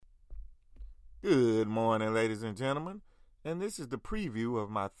Good morning, ladies and gentlemen, and this is the preview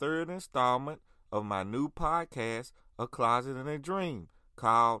of my third installment of my new podcast, A Closet and a Dream,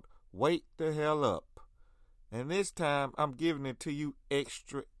 called Wake the Hell Up. And this time, I'm giving it to you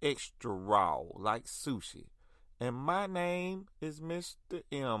extra raw, like sushi. And my name is Mr.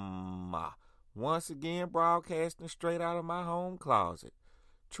 M. Once again, broadcasting straight out of my home closet.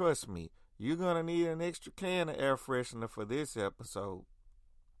 Trust me, you're going to need an extra can of air freshener for this episode.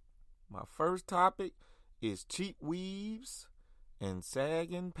 My first topic is cheap weaves and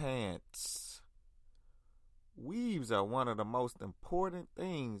sagging pants. Weaves are one of the most important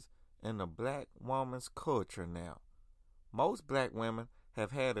things in the black woman's culture now. Most black women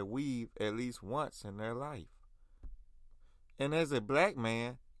have had a weave at least once in their life. And as a black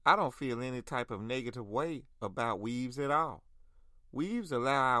man, I don't feel any type of negative way about weaves at all. Weaves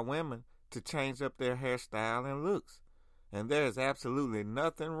allow our women to change up their hairstyle and looks, and there is absolutely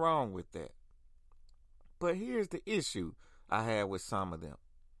nothing wrong with that. But here's the issue I have with some of them.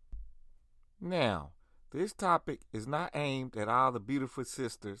 Now, this topic is not aimed at all the beautiful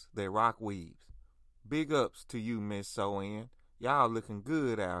sisters that rock weaves. Big ups to you, Miss So-In. Y'all looking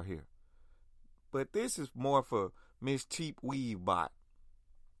good out here. But this is more for Miss Cheap Weave Bot.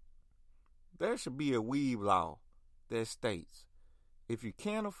 There should be a weave law that states, if you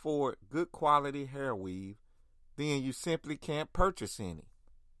can't afford good quality hair weave, then you simply can't purchase any.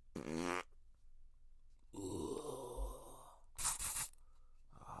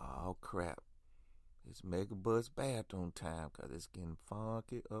 Oh, crap. It's Megabus bathroom time because it's getting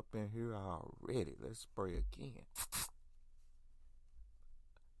funky up in here already. Let's spray again.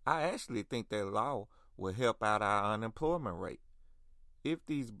 I actually think that law will help out our unemployment rate. If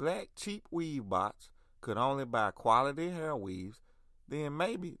these black cheap weave bots could only buy quality hair weaves, then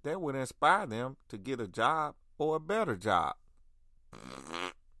maybe that would inspire them to get a job or a better job.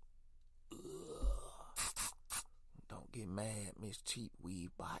 Don't get mad, Miss Cheap Weave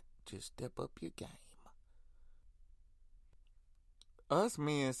Bot. Just step up your game. Us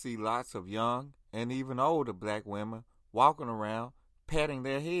men see lots of young and even older black women walking around patting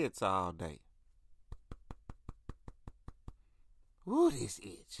their heads all day. Ooh, this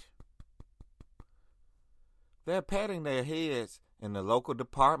itch. They're patting their heads in the local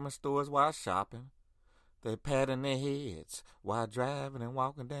department stores while shopping. They're patting their heads while driving and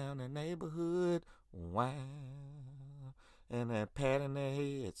walking down the neighborhood. Wow. And they're patting their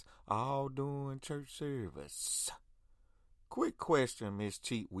heads all during church service. Quick question, Miss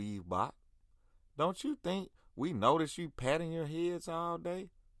Cheap Weave Bot. Don't you think we notice you patting your heads all day?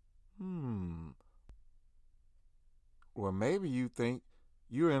 Or maybe you think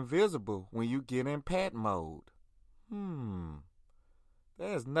you're invisible when you get in pat mode.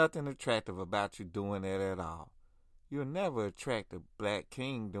 There's nothing attractive about you doing that at all. You'll never attract a black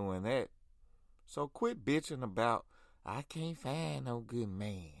king doing that. So quit bitching about, I can't find no good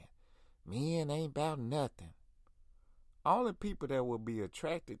man. Men ain't about nothing. Only people that will be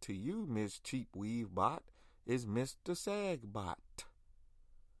attracted to you, Miss Cheap Weave Bot, is Mr. Sag Bot.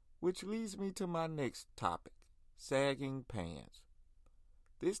 Which leads me to my next topic, sagging pants.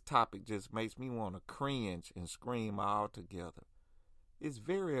 This topic just makes me want to cringe and scream all together. It's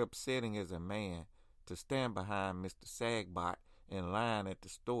very upsetting as a man to stand behind Mr. Sagbot in line at the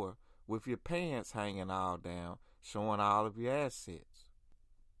store with your pants hanging all down, showing all of your assets.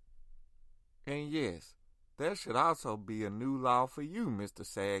 And yes, there should also be a new law for you, Mr.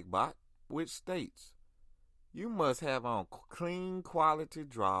 Sagbot, which states, you must have on clean quality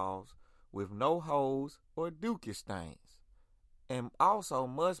drawers with no holes or dookie stains, and also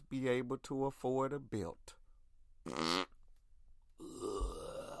must be able to afford a belt.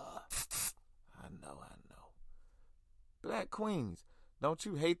 I know. Black queens, don't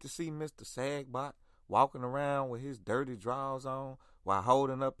you hate to see Mr. Sagbot walking around with his dirty drawers on while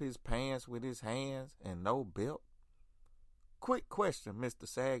holding up his pants with his hands and no belt? Quick question, Mr.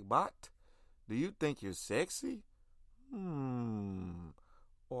 Sagbot. Do you think you're sexy?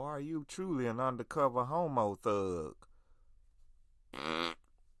 Or are you truly an undercover homo thug?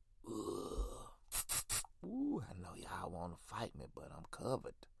 Ooh, I know y'all want to fight me, but I'm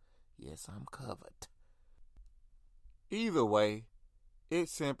covered. Yes, I'm covered. Either way, it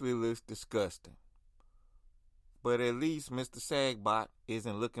simply looks disgusting. But at least Mr. Sagbot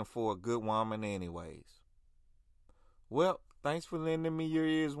isn't looking for a good woman anyways. Well, thanks for lending me your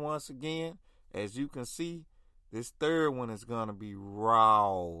ears once again. As you can see, this third one is going to be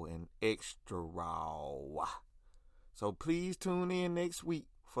raw and extra raw. So please tune in next week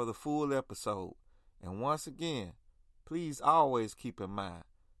for the full episode. And once again, please always keep in mind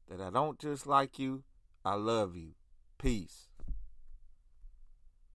that I don't just like you, I love you. Peace.